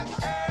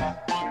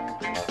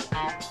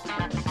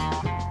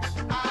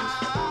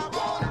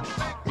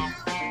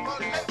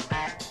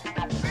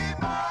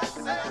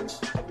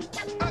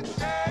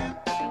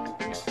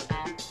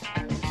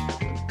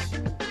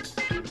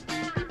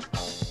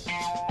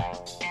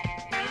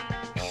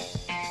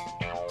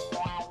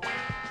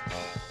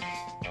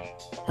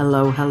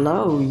Hello,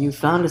 hello. You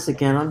found us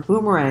again on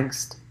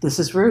Boomerangst. This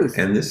is Ruth.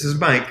 And this is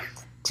Mike.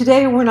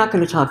 Today we're not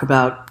going to talk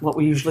about what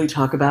we usually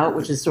talk about,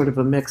 which is sort of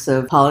a mix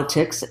of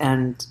politics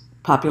and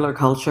popular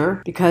culture,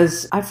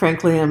 because I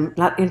frankly am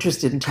not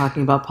interested in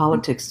talking about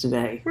politics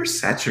today. We're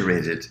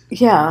saturated.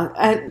 Yeah,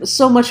 and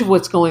so much of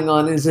what's going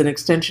on is an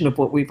extension of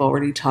what we've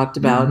already talked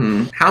about.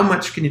 Mm-hmm. How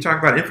much can you talk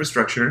about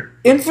infrastructure?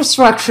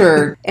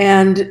 Infrastructure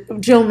and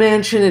Joe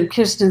Manchin and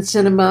Kyrsten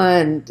Sinema,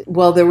 and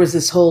well, there was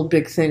this whole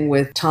big thing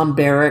with Tom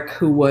Barrack,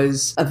 who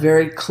was a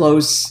very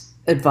close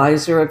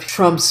advisor of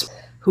Trump's,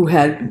 who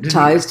had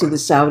ties to the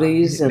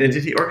Saudis. And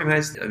did he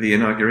organize the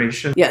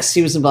inauguration? yes,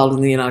 he was involved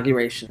in the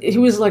inauguration. He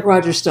was like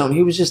Roger Stone.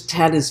 He was just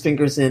had his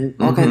fingers in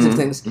all kinds of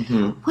things.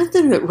 Mm-hmm. One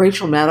thing that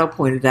Rachel Maddow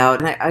pointed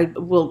out, and I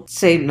will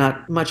say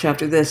not much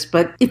after this,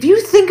 but if you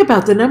think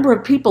about the number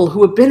of people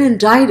who have been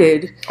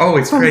indicted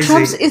it's from crazy.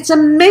 Trump's, it's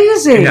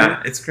amazing.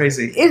 Yeah, it's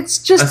crazy. It's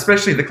just...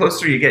 Especially the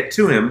closer you get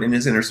to him in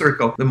his inner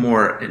circle, the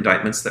more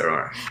indictments there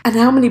are. And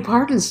how many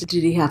pardons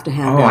did he have to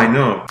hand out? Oh, I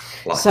know.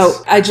 Lots.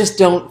 So I just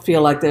don't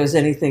feel like there's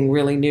anything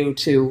really new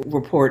to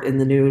report in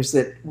the news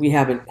that we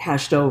haven't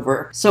hashed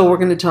over. So we're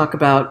going to talk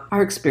about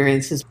our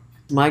experiences.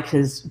 Mike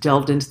has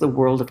delved into the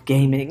world of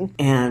gaming,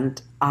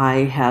 and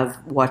I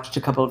have watched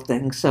a couple of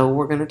things, so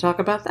we're going to talk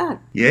about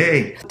that.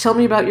 Yay. Tell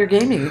me about your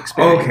gaming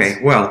experience.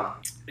 Okay, well,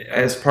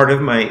 as part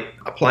of my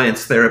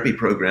appliance therapy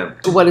program...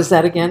 What is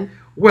that again?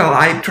 Well,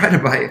 I try to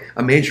buy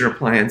a major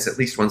appliance at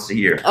least once a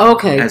year.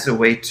 Okay. As a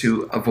way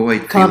to avoid feeling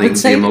the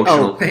Compensate?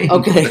 emotional pain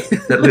okay.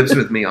 that lives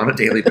with me on a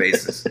daily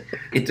basis.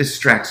 It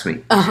distracts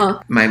me. Uh-huh.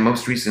 My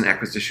most recent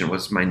acquisition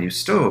was my new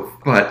stove,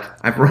 but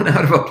I've run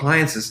out of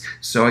appliances,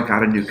 so I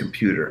got a new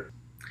computer.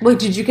 Wait,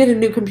 did you get a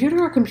new computer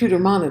or a computer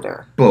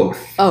monitor?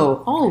 Both.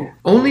 Oh.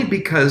 Only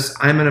because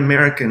I'm an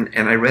American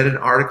and I read an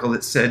article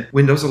that said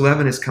Windows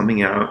 11 is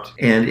coming out,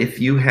 and if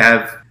you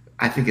have,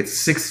 I think it's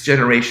 6th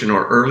generation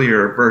or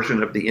earlier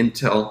version of the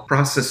Intel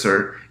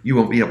processor, you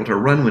won't be able to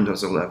run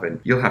Windows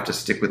 11. You'll have to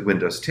stick with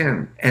Windows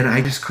 10. And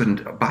I just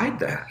couldn't abide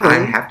that. I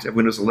have to have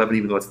Windows 11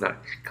 even though it's not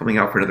coming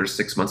out for another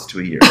 6 months to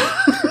a year.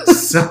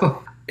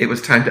 So it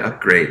was time to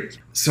upgrade.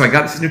 So I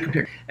got this new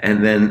computer,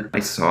 and then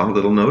I saw a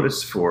little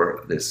notice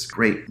for this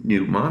great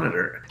new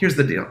monitor. Here's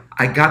the deal.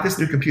 I got this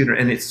new computer,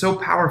 and it's so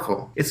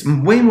powerful. It's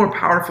way more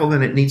powerful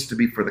than it needs to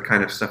be for the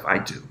kind of stuff I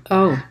do.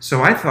 Oh.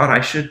 So I thought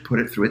I should put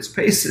it through its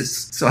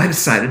paces. So I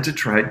decided to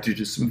try to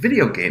do some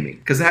video gaming,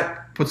 because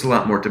that puts a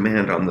lot more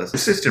demand on the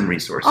system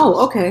resources.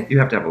 Oh, okay. You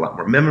have to have a lot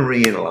more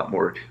memory and a lot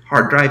more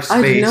hard drive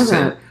I didn't know space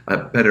that. and a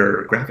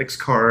better graphics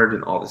card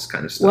and all this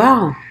kind of stuff.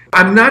 Wow.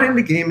 I'm not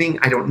into gaming.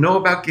 I don't know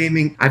about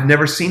gaming. I've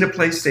never seen a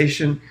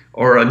PlayStation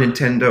or a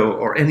Nintendo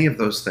or any of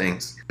those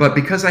things. But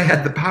because I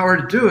had the power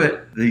to do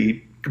it,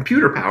 the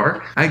computer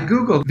power, I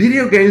Googled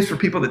video games for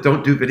people that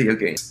don't do video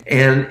games.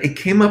 And it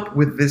came up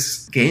with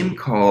this game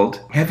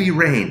called Heavy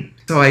Rain.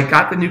 So I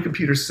got the new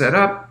computer set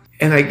up,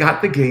 and I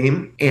got the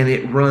game, and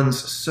it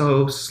runs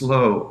so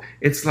slow.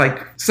 It's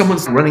like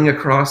someone's running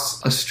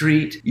across a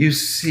street. You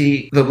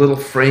see the little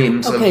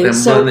frames of them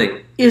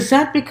running. Is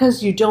that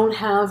because you don't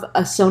have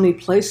a Sony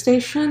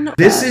PlayStation?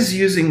 This is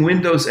using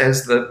Windows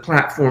as the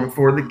platform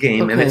for the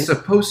game, and Okay. it's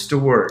supposed to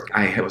work.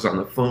 I was on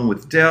the phone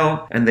with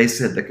Dell, and they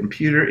said the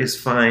computer is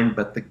fine,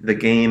 but the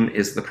game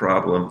is the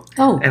problem.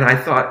 Oh. And I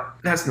thought,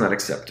 that's not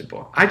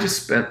acceptable. I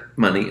just spent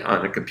money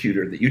on a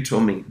computer that you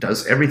told me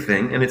does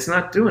everything, and it's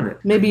not doing it.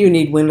 Maybe you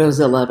need Windows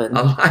 11.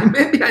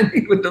 Maybe I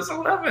need Windows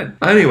 11.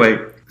 Anyway,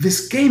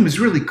 this game is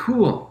really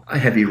cool, A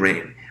Heavy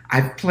Rain.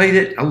 I've played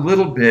it a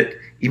little bit,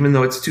 even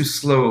though it's too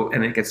slow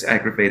and it gets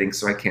aggravating,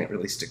 so I can't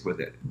really stick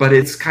with it. But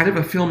it's kind of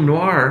a film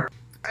noir.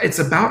 It's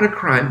about a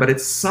crime, but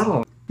it's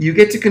subtle. You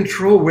get to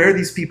control where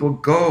these people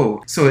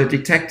go. So a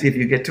detective,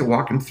 you get to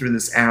walk him through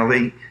this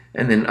alley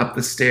and then up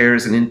the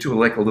stairs and into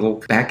like a little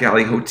back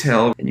alley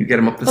hotel, and you get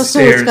him up the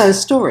stairs. So it's got a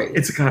story.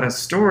 It's got a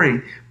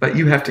story, but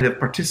you have to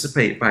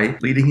participate by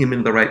leading him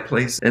in the right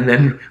place. And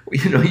then,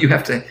 you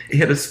have to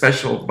hit a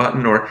special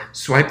button or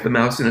swipe the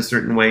mouse in a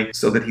certain way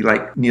so that he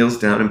like kneels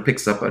down and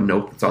picks up a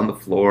note that's on the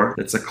floor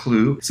that's a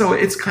clue. So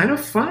it's kind of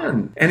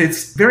fun. And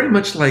it's very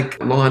much like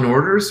Law and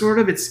Order, sort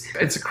of.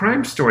 It's a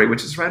crime story,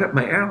 which is right up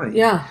my alley.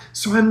 Yeah.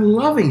 So I'm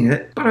loving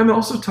it, but I'm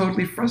also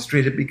totally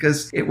frustrated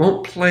because it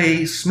won't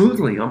play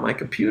smoothly on my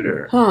computer.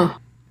 Huh.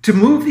 To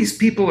move these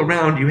people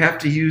around, you have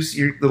to use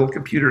your little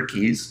computer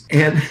keys.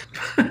 And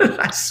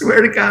I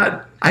swear to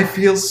God, I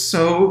feel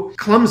so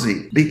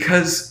clumsy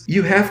because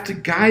you have to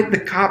guide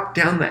the cop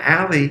down the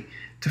alley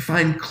to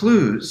find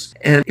clues.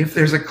 And if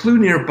there's a clue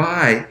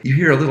nearby, you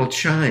hear a little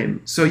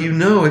chime. So you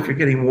know if you're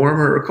getting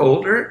warmer or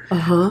colder.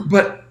 Uh-huh.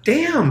 But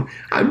damn,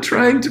 I'm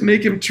trying to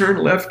make him turn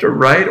left or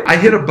right. I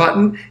hit a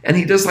button and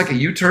he does like a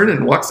U-turn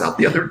and walks out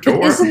the other door.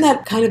 But isn't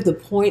that kind of the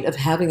point of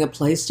having a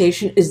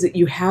PlayStation, is that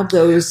you have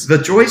those... The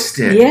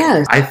joystick.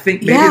 Yes. I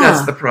think maybe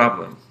that's the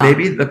problem.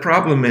 Maybe the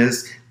problem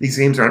is These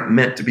games aren't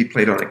meant to be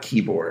played on a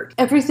keyboard.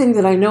 Everything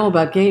that I know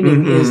about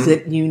gaming is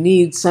that you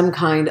need some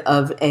kind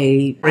of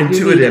a...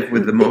 Intuitive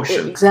with the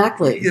motion.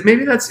 Exactly.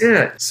 Maybe that's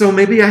it. So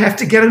maybe I have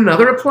to get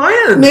another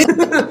appliance.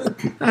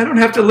 I don't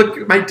have to look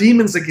at my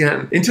demons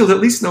again until at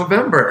least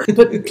November.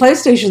 But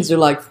PlayStations are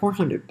like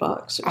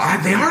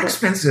 $400. They are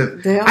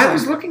expensive. They are. I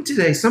was looking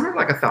today. Some are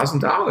like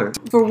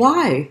 $1,000. For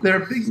why? They're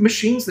big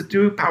machines that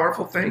do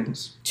powerful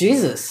things.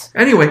 Jesus.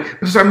 Anyway,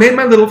 so I made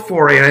my little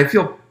foray, and I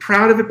feel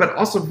proud of it, but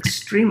also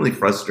extremely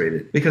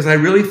frustrated because I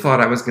really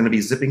thought I was going to be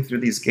zipping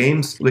through these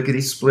games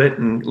lickety-split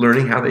and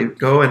learning how they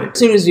go. And as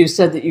soon as you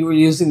said that you were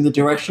using the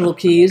directional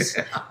keys,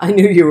 I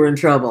knew you were in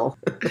trouble.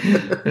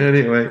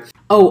 Anyway.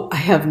 Oh, I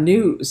have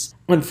news.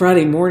 On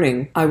Friday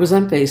morning, I was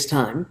on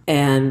FaceTime,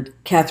 and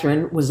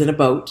Catherine was in a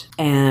boat,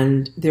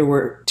 and there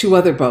were 2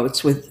 other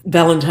boats with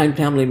Valentine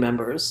family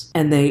members,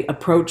 and they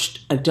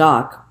approached a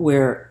dock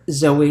where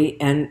Zoe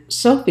and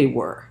Sophie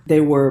were.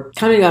 They were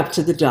coming up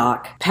to the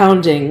dock,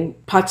 pounding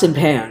pots and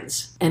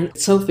pans, and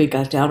Sophie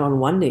got down on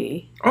one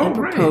knee and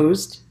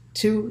proposed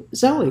to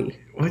Zoe.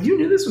 Well, you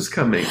knew this was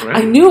coming, right?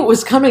 I knew it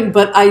was coming,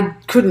 but I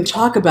couldn't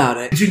talk about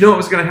it. Did you know it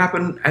was going to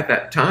happen at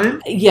that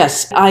time?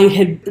 Yes. I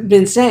had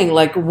been saying,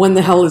 like, when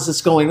the hell is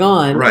this going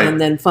on? Right.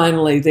 And then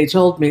finally they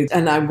told me,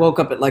 and I woke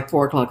up at like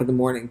 4 o'clock in the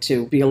morning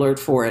to be alert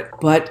for it.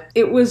 But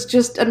it was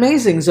just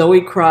amazing.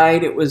 Zoe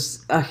cried. It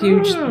was a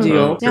huge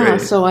deal. Great. Yeah,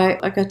 so I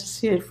got to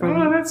see it from...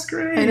 Oh, that's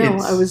great. I know.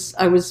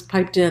 I was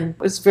piped in. It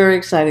was very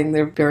exciting.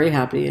 They're very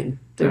happy and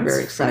they're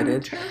very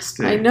excited.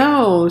 Fantastic. I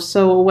know.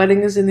 So a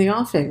wedding is in the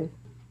offing.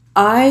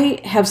 I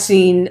have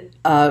seen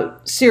a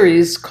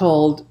series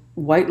called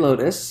White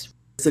Lotus.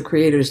 The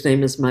creator's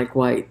name is Mike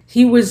White.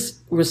 He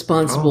was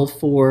responsible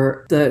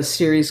for the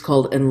series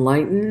called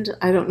Enlightened.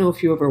 I don't know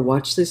if you ever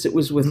watched this. It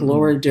was with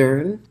Laura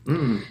Dern.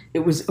 It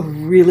was a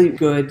really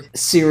good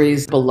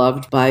series,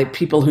 beloved by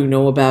people who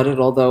know about it,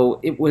 although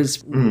it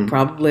was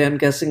probably, I'm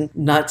guessing,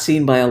 not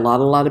seen by a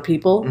lot of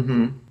people,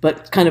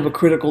 but kind of a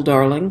critical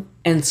darling.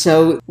 And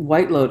so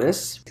White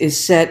Lotus is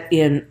set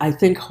in, I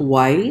think,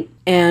 Hawaii,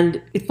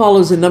 and it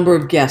follows a number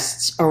of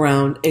guests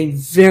around a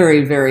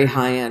very, very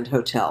high-end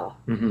hotel.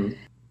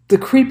 The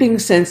creeping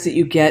sense that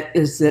you get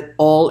is that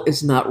all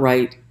is not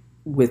right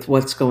with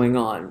what's going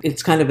on.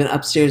 It's kind of an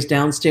upstairs,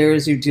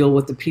 downstairs. You deal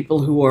with the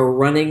people who are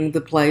running the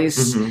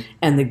place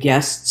and the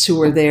guests who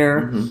are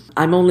there.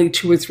 I'm only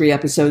 2 or 3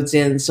 episodes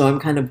in, so I'm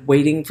kind of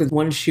waiting for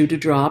one shoe to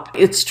drop.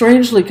 It's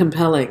strangely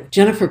compelling.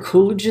 Jennifer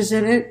Coolidge is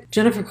in it.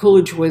 Jennifer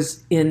Coolidge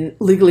was in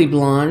Legally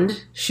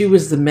Blonde. She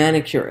was the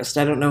manicurist.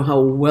 I don't know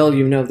how well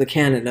you know the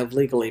canon of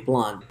Legally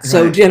Blonde.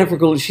 So Jennifer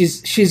Coolidge,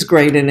 she's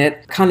great in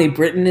it. Connie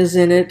Britton is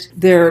in it.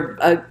 There are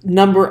a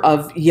number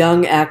of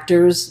young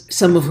actors,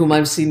 some of whom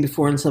I've seen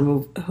before and some of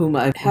whom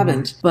I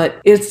haven't.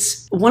 But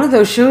it's one of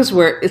those shows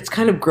where it's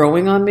kind of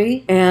growing on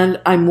me, and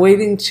I'm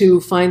waiting to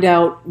find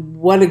out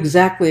what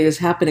exactly is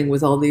happening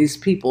with all these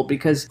people,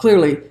 because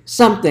clearly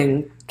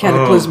something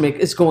cataclysmic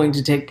is going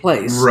to take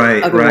place.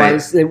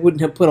 Otherwise, they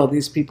wouldn't have put all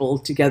these people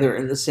together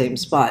in the same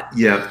spot.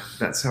 Yeah,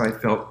 that's how I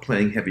felt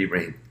playing Heavy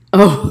Rain.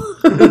 Oh.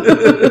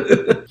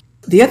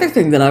 The other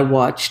thing that I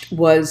watched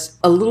was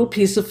a little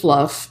piece of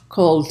fluff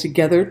called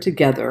Together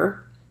Together,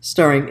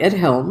 starring Ed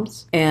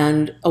Helms,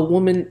 and a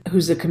woman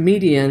who's a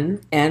comedian,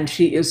 and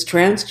she is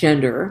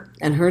transgender,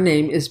 and her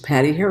name is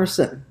Patty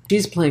Harrison.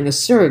 She's playing a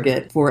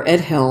surrogate for Ed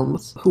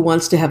Helms, who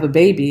wants to have a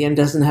baby and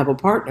doesn't have a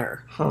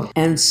partner.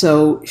 And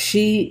so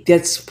she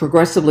gets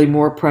progressively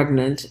more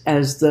pregnant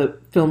as the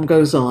film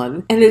goes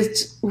on. And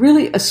it's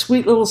really a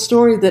sweet little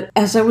story that,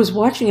 as I was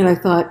watching it, I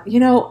thought, you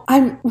know,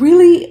 I'm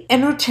really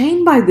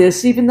entertained by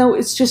this, even though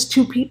it's just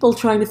 2 people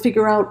trying to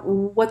figure out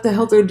what the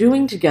hell they're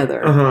doing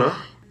together.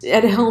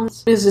 Ed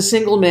Helms is a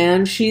single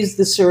man. She's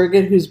the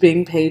surrogate who's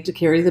being paid to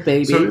carry the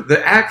baby. So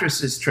the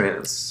actress is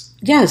trans.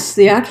 Yes,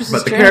 the actress is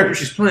trans. But the character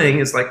she's playing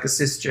is like a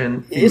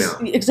cisgen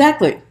female.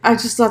 Exactly. I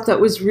just thought that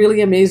was really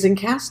amazing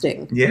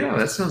casting. Yeah,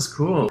 that sounds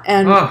cool.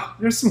 And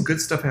there's some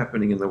good stuff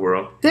happening in the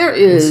world. There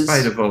is. In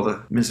spite of all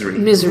the misery.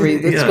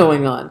 That's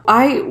going on.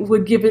 I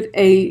would give it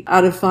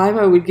out of 5,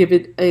 I would give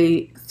it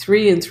a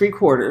 3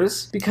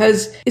 3/4,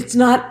 because it's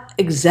not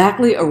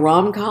exactly a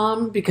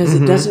rom-com, because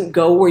it doesn't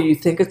go where you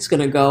think it's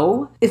going to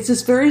go. It's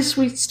this very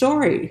sweet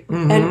story.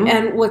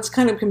 And what's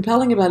kind of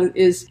compelling about it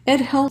is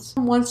Ed Helms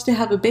wants to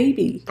have a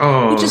baby.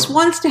 He just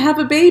wants to have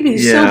a baby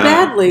so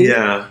badly.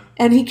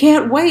 And he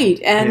can't wait.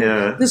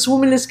 And this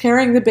woman is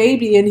carrying the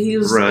baby, and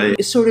he's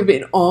sort of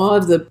in awe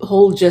of the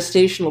whole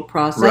gestational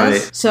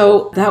process.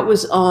 So that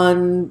was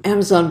on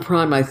Amazon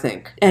Prime, I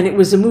think. And it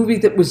was a movie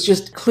that was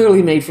just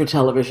clearly made for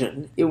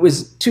television. It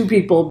was 2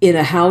 people in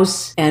a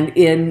house and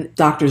in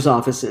doctor's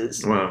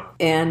offices.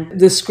 And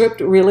the script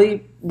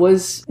really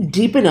was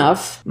deep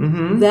enough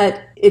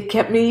that it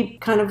kept me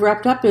kind of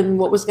wrapped up in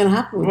what was going to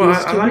happen with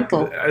these 2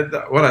 people.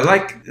 What I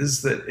like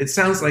is that it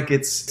sounds like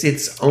it's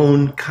its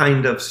own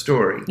kind of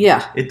story.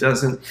 Yeah. It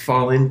doesn't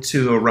fall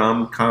into a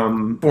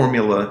rom-com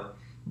formula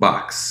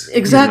box.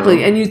 Exactly, You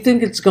know? and you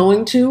think it's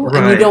going to, and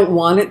you Right. don't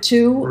want it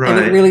to, and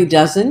Right. it really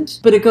doesn't,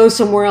 but it goes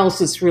somewhere else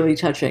that's really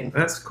touching.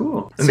 That's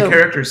cool. And So- the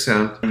characters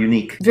sound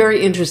unique.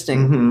 Very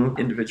interesting.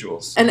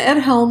 Individuals. And Ed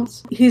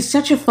Helms, he's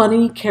such a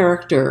funny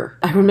character.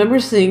 I remember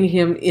seeing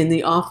him in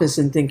The Office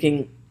and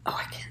thinking, oh,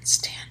 I can't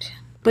stand him.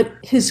 But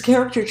his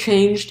character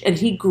changed and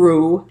he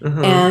grew,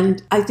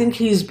 and I think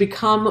he's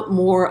become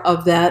more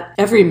of that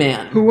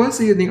everyman. Who was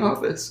he in The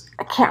Office?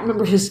 I can't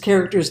remember his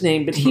character's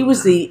name, but he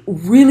was the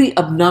really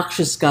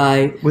obnoxious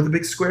guy. With a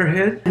big square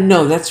head?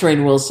 No, that's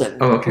Rainn Wilson.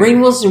 Oh, okay.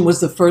 Rainn Wilson was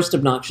the first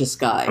obnoxious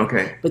guy.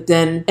 Okay. But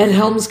then Ed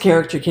Helms'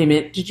 character came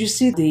in. Did you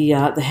see the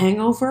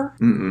Hangover?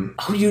 Mm-mm.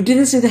 Oh, you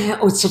didn't see the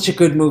Hangover? Oh, it's such a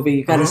good movie.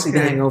 You got to see The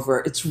Okay.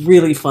 Hangover. It's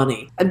really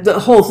funny. The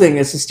whole thing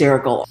is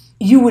hysterical.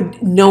 You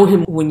would know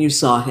him when you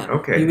saw him.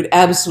 Okay. You would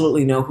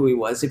absolutely know who he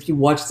was. If you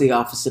watched The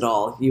Office at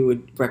all, you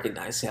would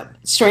recognize him.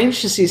 It's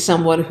strange to see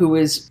someone who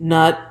is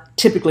not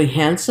typically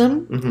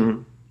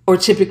handsome or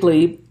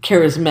typically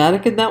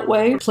charismatic in that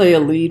way play a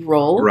lead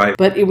role. Right.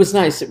 But it was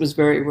nice. It was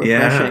very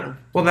refreshing. Yeah.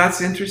 Well,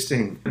 that's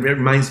interesting. It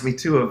reminds me,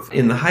 too, of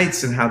In the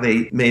Heights and how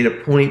they made a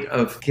point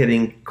of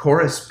getting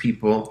chorus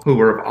people who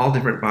were of all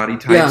different body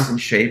types Yeah.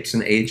 and shapes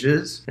and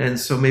ages. And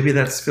so maybe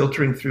that's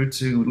filtering through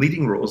to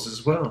leading roles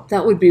as well.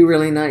 That would be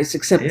really nice,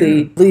 except Yeah.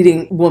 the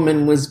leading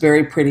woman was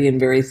very pretty and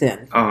very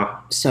thin.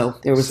 So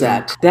there was So-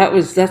 that.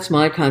 That's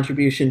my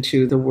contribution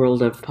to the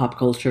world of pop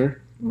culture.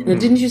 Now,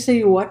 didn't you say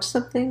you watched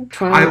something?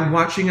 I'm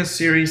watching a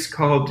series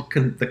called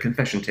The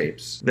Confession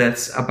Tapes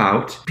that's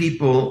about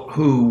people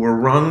who were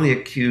wrongly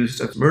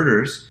accused of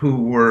murders who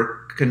were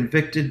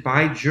convicted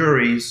by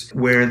juries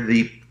where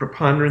the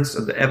preponderance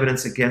of the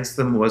evidence against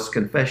them was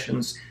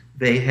confessions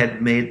they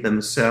had made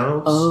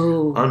themselves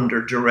Oh.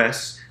 under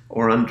duress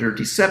or under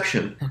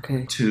deception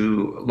Okay.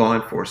 to law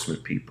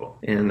enforcement people.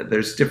 And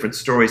there's different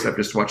stories. I've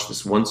just watched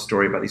this one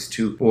story about these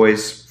two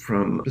boys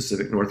from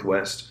Pacific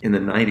Northwest in the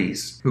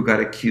 90s who got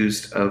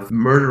accused of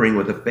murdering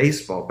with a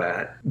baseball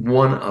bat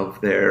one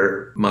of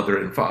their mother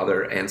and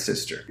father and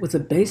sister. With a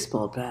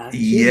baseball bat.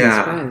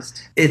 Yeah. Jesus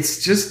Christ.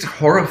 It's just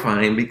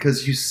horrifying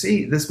because you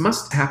see, this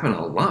must happen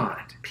a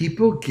lot.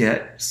 People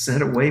get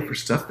sent away for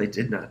stuff they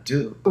did not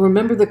do.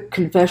 Remember the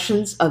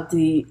confessions of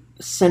the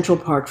Central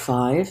Park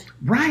Five?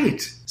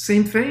 Right.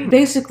 Same thing.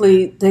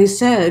 Basically, they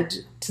said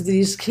to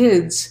these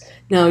kids,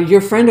 now your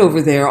friend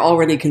over there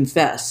already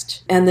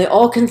confessed. And they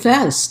all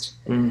confessed.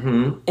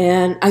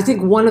 And I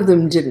think one of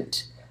them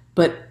didn't.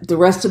 But the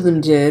rest of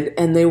them did,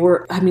 and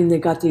they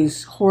got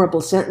these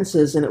horrible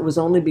sentences, and it was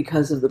only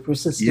because of the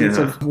persistence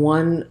Yeah. of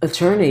one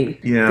attorney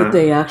Yeah. that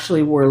they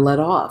actually were let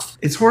off.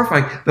 It's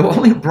horrifying. The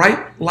only bright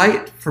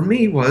light for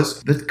me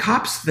was the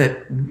cops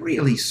that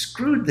really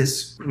screwed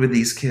this with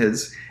these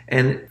kids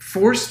and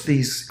forced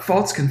these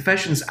false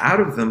confessions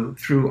out of them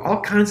through all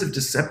kinds of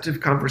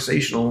deceptive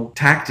conversational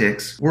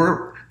tactics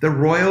were the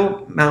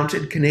Royal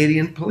Mounted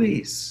Canadian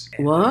Police.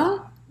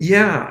 What?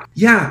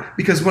 Yeah,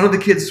 because one of the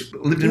kids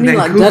lived You in mean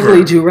like Vancouver.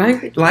 Dudley Do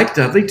Right? Like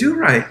Dudley Do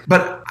Right.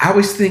 But I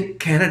always think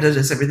Canada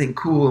does everything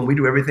cool and we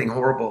do everything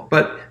horrible.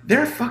 But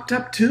they're fucked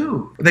up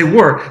too. They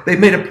were. They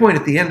made a point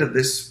at the end of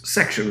this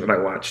section that I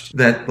watched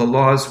that the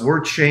laws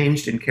were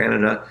changed in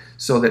Canada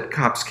so that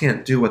cops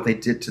can't do what they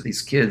did to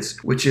these kids,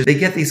 which is they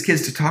get these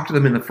kids to talk to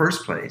them in the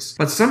first place.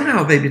 But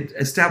somehow they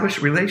established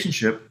a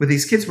relationship with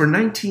these kids who were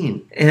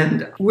 19.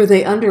 And Were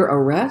they under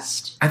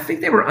arrest? I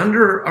think they were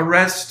under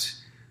arrest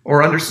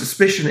or under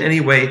suspicion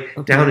anyway,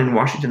 down in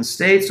Washington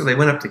State. So they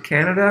went up to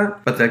Canada,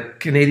 but the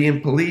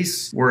Canadian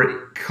police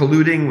were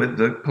colluding with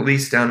the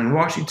police down in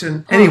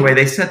Washington. Anyway,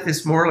 they set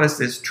this more or less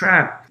this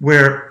trap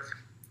where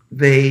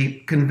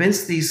they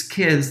convinced these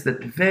kids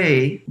that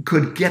they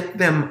could get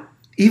them,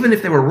 even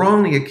if they were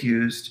wrongly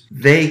accused,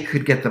 they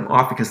could get them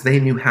off because they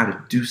knew how to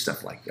do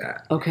stuff like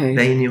that. Okay.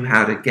 They knew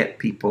how to get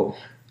people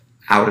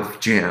out of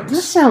jams.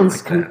 This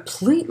sounds like that.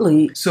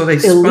 completely So they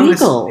spun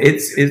illegal.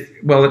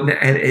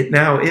 It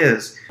now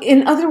is.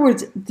 In other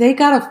words, they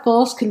got a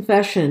false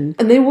confession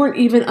and they weren't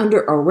even under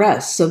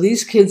arrest. So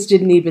these kids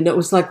didn't even, it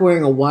was like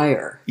wearing a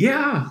wire.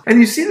 Yeah. And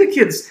you see the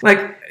kids like,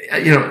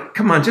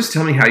 come on, just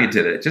tell me how you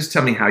did it. Just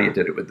tell me how you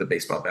did it with the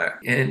baseball bat.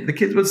 And the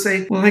kids would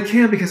say, well, I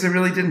can't because I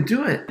really didn't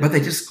do it. But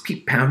they just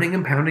keep pounding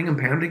and pounding and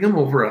pounding them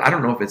over, I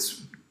don't know if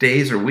it's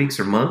days or weeks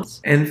or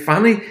months. And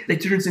finally,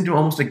 it turns into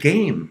almost a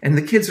game. And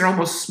the kids are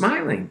almost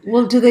smiling.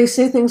 Well, do they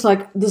say things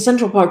like the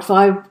Central Park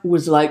Five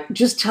was like,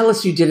 just tell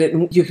us you did it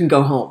and you can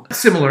go home?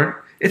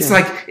 Similar. It's Yeah.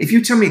 like, if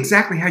you tell me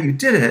exactly how you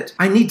did it,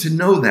 I need to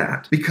know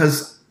that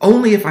because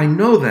only if I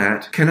know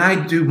that can I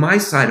do my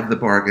side of the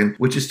bargain,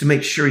 which is to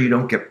make sure you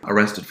don't get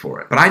arrested for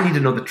it. But I need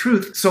to know the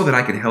truth so that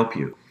I can help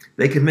you.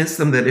 They convince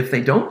them that if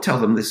they don't tell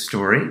them this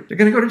story, they're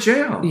going to go to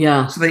jail.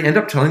 Yeah. So they end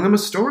up telling them a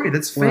story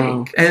that's fake.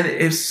 Wow. And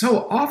it's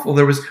so awful.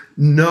 There was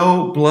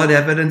No blood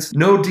evidence,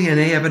 no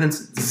DNA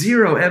evidence,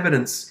 zero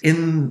evidence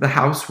in the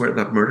house where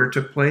the murder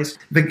took place.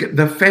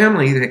 The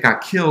family that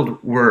got killed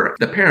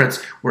the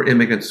parents were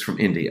immigrants from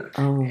India.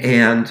 Oh.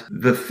 And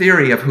the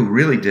theory of who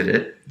really did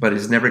it, but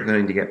is never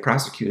going to get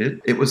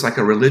prosecuted, it was like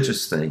a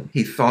religious thing.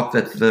 He thought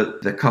that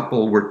the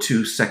couple were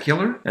too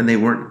secular and they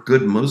weren't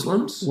good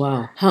Muslims.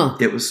 Wow. Huh.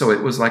 It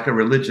was like a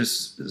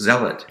religious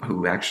zealot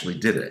who actually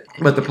did it.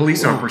 But the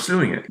police aren't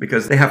pursuing it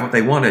because they have what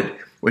they wanted,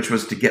 which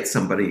was to get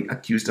somebody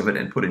accused of it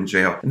and put in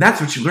jail. And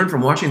that's what you learn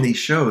from watching these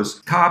shows.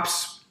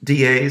 Cops,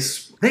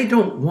 DAs, they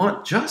don't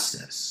want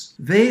justice.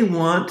 They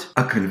want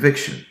a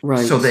conviction,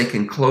 right, so they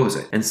can close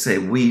it and say,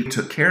 we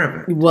took care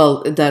of it.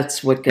 Well,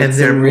 that's what gets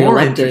them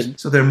reelected.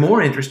 So they're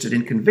more interested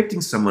in convicting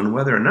someone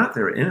whether or not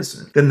they're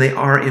innocent than they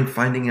are in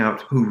finding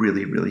out who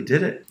really, really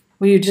did it.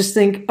 Well, you just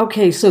think,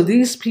 okay, so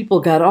these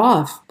people got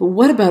off, but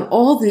what about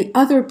all the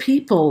other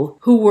people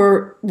who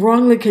were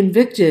wrongly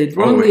convicted,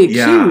 wrongly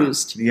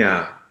accused?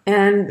 Yeah.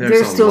 And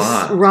they're still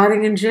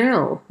rotting in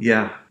jail.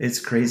 Yeah, it's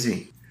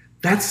crazy.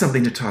 That's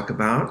something to talk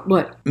about.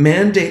 What?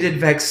 Mandated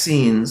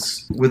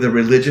vaccines with a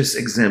religious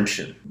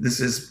exemption.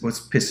 This is what's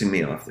pissing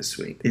me off this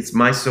week. It's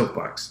my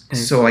soapbox. Okay.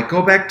 So I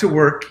go back to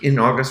work in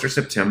August or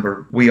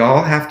September. We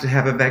all have to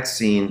have a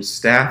vaccine,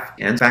 staff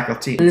and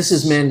faculty. And this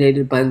is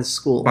mandated by the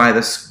school? By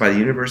the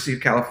University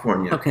of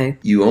California. Okay.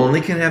 You only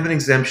can have an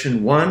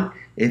exemption, one,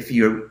 if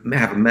you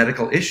have a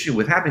medical issue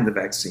with having the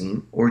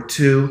vaccine, or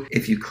two,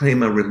 if you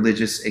claim a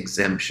religious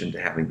exemption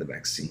to having the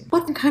vaccine.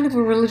 What kind of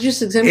a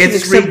religious exemption?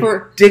 It's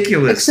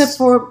ridiculous. Except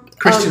for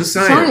Christian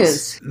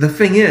Science. The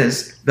thing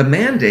is, the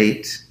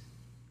mandate,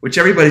 which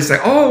everybody's like,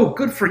 oh,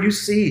 good for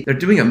UC, they're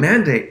doing a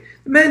mandate.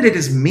 The mandate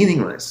is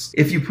meaningless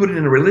if you put it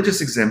in a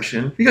religious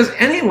exemption, because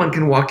anyone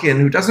can walk in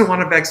who doesn't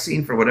want a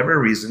vaccine for whatever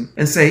reason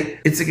and say,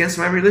 it's against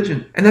my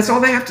religion. And that's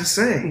all they have to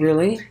say.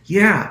 Really?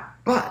 Yeah.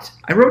 But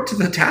I wrote to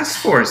the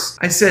task force.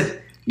 I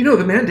said,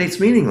 the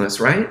mandate's meaningless,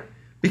 right?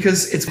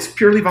 Because it's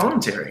purely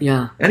voluntary.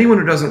 Yeah. Anyone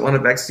who doesn't want a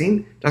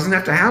vaccine doesn't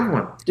have to have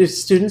one. Do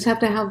students have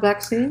to have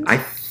vaccines? I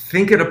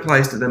think it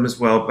applies to them as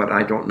well, but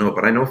I don't know.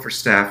 But I know for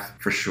staff,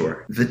 for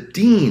sure. The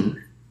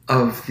dean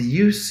of the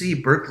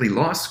UC Berkeley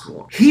Law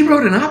School, he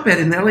wrote an op-ed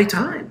in the LA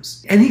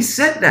Times. And he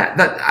said that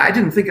I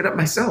didn't think it up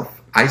myself.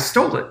 I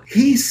stole it.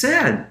 He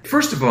said,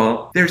 first of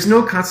all, there's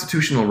no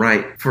constitutional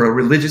right for a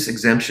religious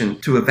exemption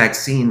to a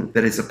vaccine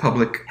that is a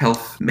public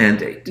health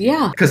mandate.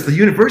 Yeah. Because the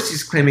university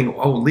is claiming,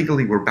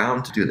 legally we're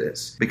bound to do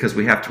this because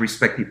we have to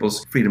respect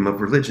people's freedom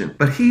of religion.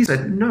 But he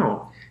said,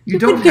 no. You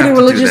don't could get a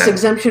religious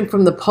exemption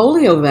from the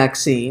polio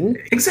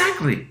vaccine.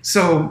 Exactly.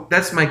 So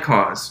that's my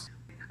cause.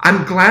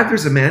 I'm glad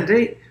there's a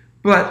mandate,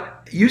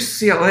 but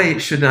UCLA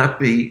should not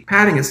be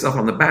patting itself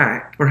on the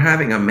back for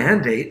having a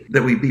mandate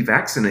that we be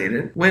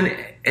vaccinated when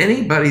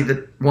anybody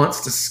that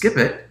wants to skip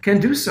it can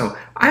do so.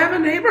 I have a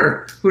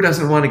neighbor who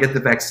doesn't want to get the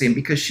vaccine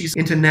because she's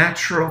into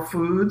natural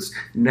foods,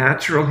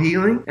 natural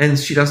healing, and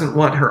she doesn't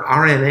want her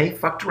RNA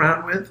fucked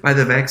around with by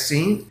the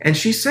vaccine. And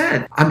she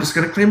said, I'm just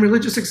going to claim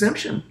religious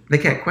exemption. They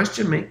can't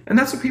question me. And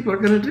that's what people are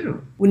going to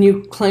do. When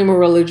you claim a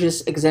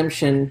religious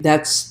exemption,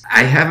 that's...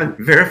 I haven't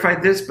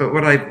verified this, but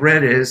what I've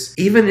read is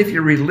even if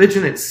your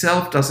religion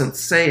itself doesn't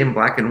say in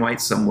black and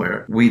white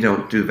somewhere, we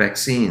don't do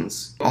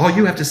vaccines. All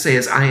you have to say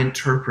is, I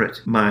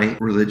interpret my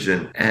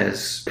religion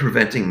as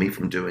preventing me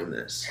from doing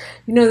this.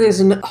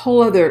 There's a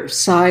whole other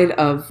side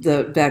of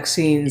the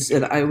vaccines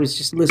that I was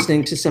just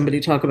listening to somebody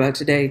talk about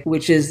today,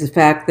 which is the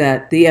fact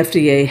that the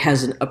FDA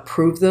hasn't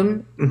approved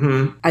them.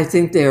 Mm-hmm. I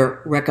think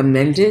they're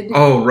recommended,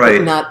 right,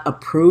 but not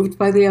approved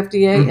by the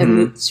FDA. Mm-hmm.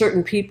 And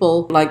certain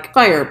people, like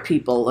fire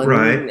people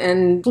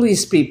and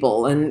police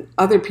people and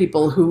other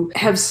people who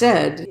have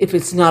said, if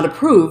it's not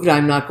approved,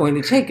 I'm not going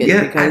to take it.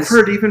 Yeah, because I've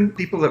heard even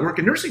people that work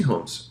in nursing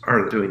homes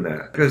are doing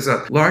that. Because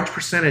a large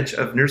percentage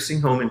of nursing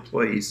home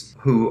employees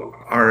who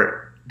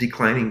are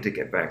declining to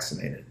get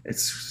vaccinated.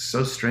 It's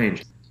so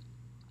strange.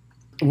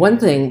 One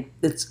thing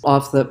that's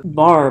off the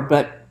bar,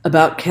 but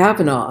about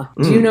Kavanaugh,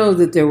 do you know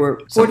that there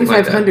were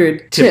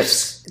 4,500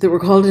 tips that were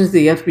called into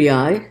the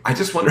FBI? I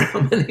just wonder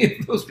how many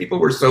of those people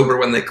were sober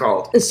when they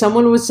called.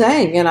 Someone was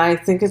saying, and I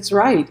think it's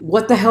right,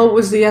 what the hell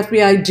was the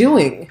FBI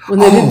doing when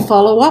they didn't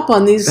follow up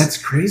on these?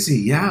 That's crazy,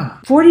 yeah.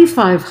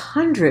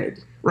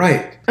 4,500.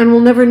 Right. And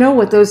we'll never know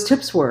what those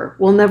tips were.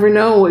 We'll never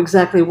know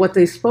exactly what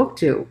they spoke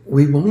to.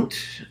 We won't.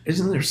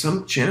 Isn't there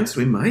some chance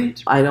we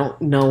might? I don't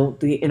know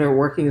the inner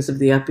workings of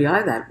the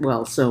FBI that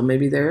well, so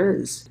maybe there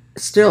is.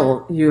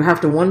 Still, you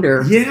have to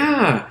wonder.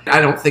 Yeah.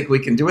 I don't think we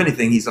can do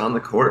anything. He's on the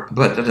court,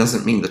 but that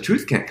doesn't mean the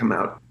truth can't come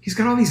out. He's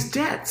got all these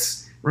debts.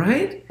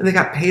 Right? And they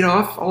got paid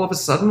off all of a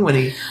sudden when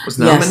he was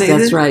nominated. Yes,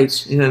 that's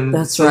right. And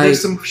that's so right.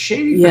 There's some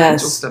shady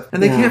financial stuff.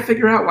 And they can't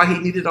figure out why he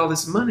needed all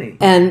this money.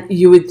 And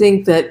you would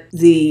think that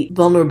the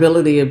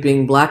vulnerability of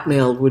being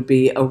blackmailed would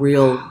be a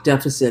real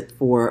deficit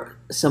for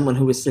someone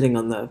who was sitting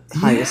on the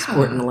highest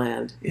court in the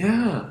land.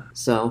 Yeah.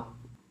 So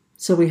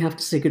we have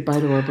to say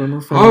goodbye to our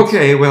boomer friends.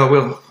 Okay, well,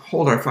 we'll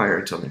hold our fire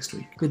until next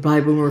week. Goodbye,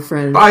 boomer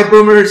friends. Bye,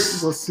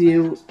 boomers. We'll see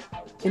you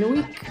in a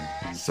week.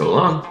 So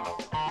long.